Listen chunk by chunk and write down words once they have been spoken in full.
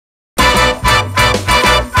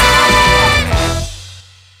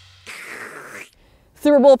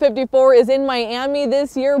Super Bowl 54 is in Miami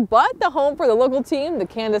this year, but the home for the local team, the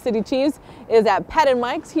Kansas City Chiefs, is at Pat and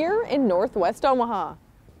Mike's here in Northwest Omaha.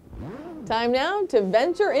 Time now to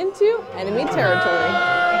venture into enemy territory.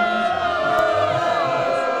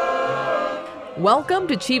 Welcome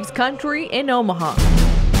to Chiefs Country in Omaha.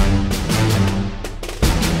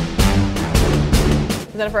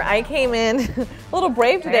 Jennifer, I came in a little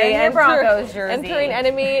brave today, Broncos jersey. entering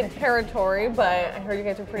enemy territory, but I heard you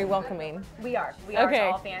guys are pretty welcoming. We are to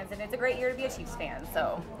all fans, and it's a great year to be a Chiefs fan,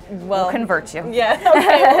 so we'll convert you. Yeah,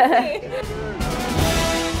 okay.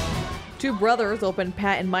 Two brothers opened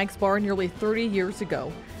Pat and Mike's bar nearly 30 years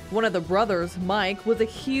ago. One of the brothers, Mike, was a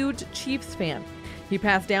huge Chiefs fan. He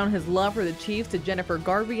passed down his love for the Chiefs to Jennifer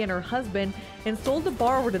Garvey and her husband and sold the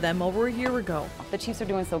bar over to them over a year ago. The Chiefs are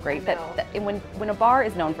doing so great that when a bar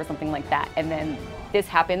is known for something like that, and then this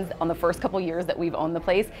happens on the first couple years that we've owned the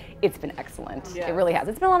place, it's been excellent. Yeah. It really has.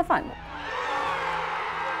 It's been a lot of fun.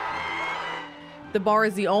 The bar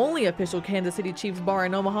is the only official Kansas City Chiefs bar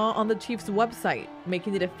in Omaha on the Chiefs website,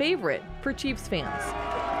 making it a favorite for Chiefs fans.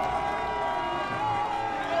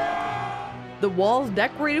 The walls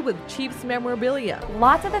decorated with Chiefs memorabilia.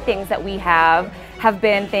 Lots of the things that we have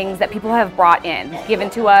been things that people have brought in,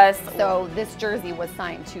 given to us. So this jersey was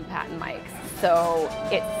signed to Pat and Mike's, so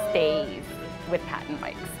it stays with Pat and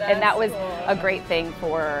Mike's. And that was a great thing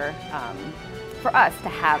for us to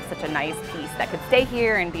have such a nice piece that could stay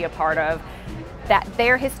here and be a part of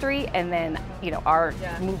their history, and then our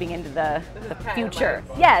moving into the future.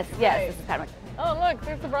 Yes, yes, this is Pat and Mike's. Oh look,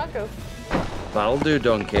 there's the Broncos. That'll do,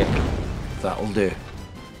 Donkey. That'll do.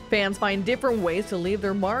 Fans find different ways to leave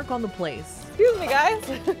their mark on the place. Excuse me, guys.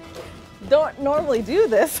 Don't normally do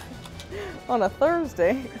this on a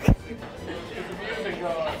Thursday.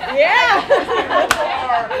 Yeah!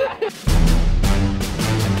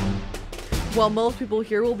 While most people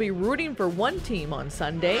here will be rooting for one team on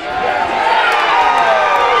Sunday. I've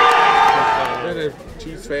been a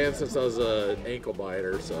Chiefs fan since I was an ankle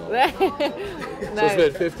biter, so. Nice. So it's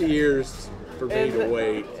been 50 years for me to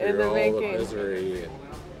wait through all the misery. And,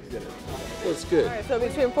 it's good. All right, so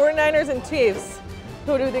between 49ers and Chiefs,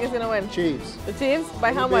 who do you think is going to win? Chiefs. The Chiefs?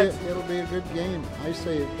 By how much? It'll be a good game. I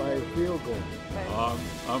say it by a field goal.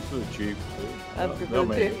 I'm for the Chiefs. That's good for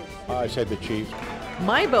the Chiefs. I said the Chiefs.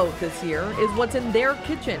 My vote this year is what's in their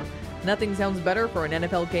kitchen. Nothing sounds better for an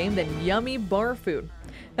NFL game than yummy bar food.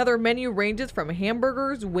 Now their menu ranges from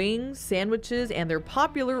hamburgers, wings, sandwiches, and their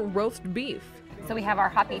popular roast beef. So we have our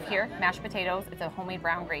hot beef here, mashed potatoes. It's a homemade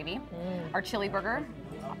brown gravy. Our chili burger,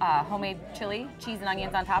 homemade chili, cheese and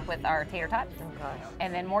onions on top with our tater tots. Okay.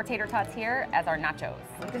 And then more tater tots here as our nachos.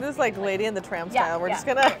 This is like Lady and the Tramp style. We're just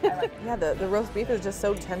gonna, yeah, the roast beef is just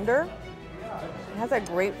so tender. It has that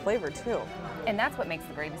great flavor too. And that's what makes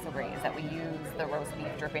the gravy so great, is that we use the roast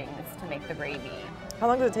beef drippings to make the gravy. How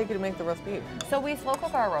long does it take you to make the roast beef? So we slow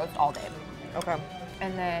cook our roast all day. Okay.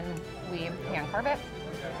 And then we pan carve it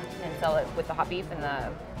and sell it with the hot beef and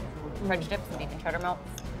the French dips and beef and cheddar melt.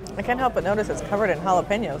 I can't help but notice it's covered in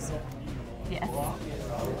jalapenos. Yes,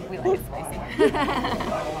 we like it spicy.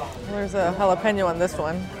 There's a jalapeno on this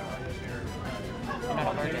one. I'm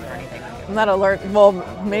not allergic or anything. I'm not alert. Well,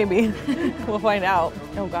 maybe. We'll find out.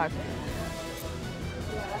 Oh gosh.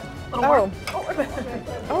 Oh.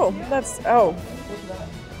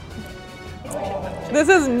 This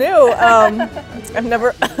is new. I've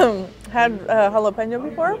never had jalapeno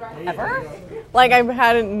before. Ever? Like I've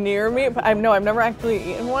had it near me, but I've never actually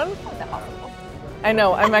eaten one. Is that possible? I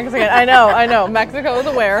know, I'm Mexican. I know. Mexico is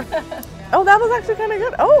aware. Oh, that was actually kind of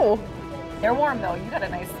good. Oh. They're warm though. You got a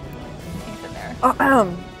nice piece in there.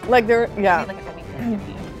 Like they're, yeah. Like a Debbie pen.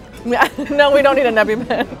 Yeah. No, we don't need a Nebby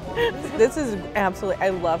pen. This is absolutely, I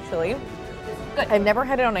love chili. Good. I've never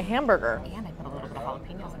had it on a hamburger. And I put a little bit of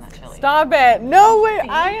jalapenos in that chili. Stop it. No way.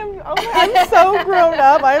 I'm so grown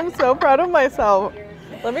up. I'm so proud of myself.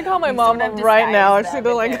 Let me call my mom right now. She's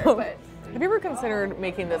gonna like, have you ever considered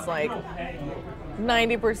making this like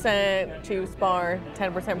 90% Chiefs bar,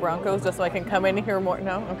 10% Broncos, just so I can come in here more?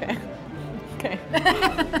 No? Okay. Okay.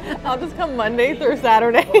 I'll just come Monday through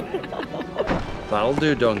Saturday. That'll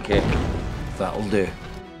do, Donkey. That'll do.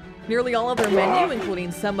 Nearly all of their menu,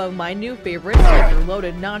 including some of my new favorites, like their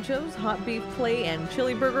loaded nachos, hot beef plate, and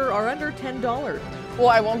chili burger, are under $10. Well,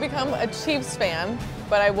 I won't become a Chiefs fan,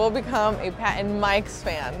 but I will become a Pat and Mike's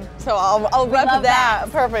fan. So I'll rep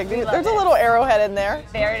that. Perfect. There's a little arrowhead in there.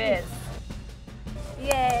 There it is.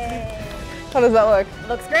 Yay. How does that look?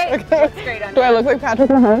 Looks great. Okay. Looks great on Do I look like Patrick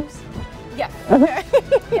Mahomes? Yeah. Okay.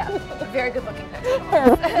 Yeah. Very good looking picture.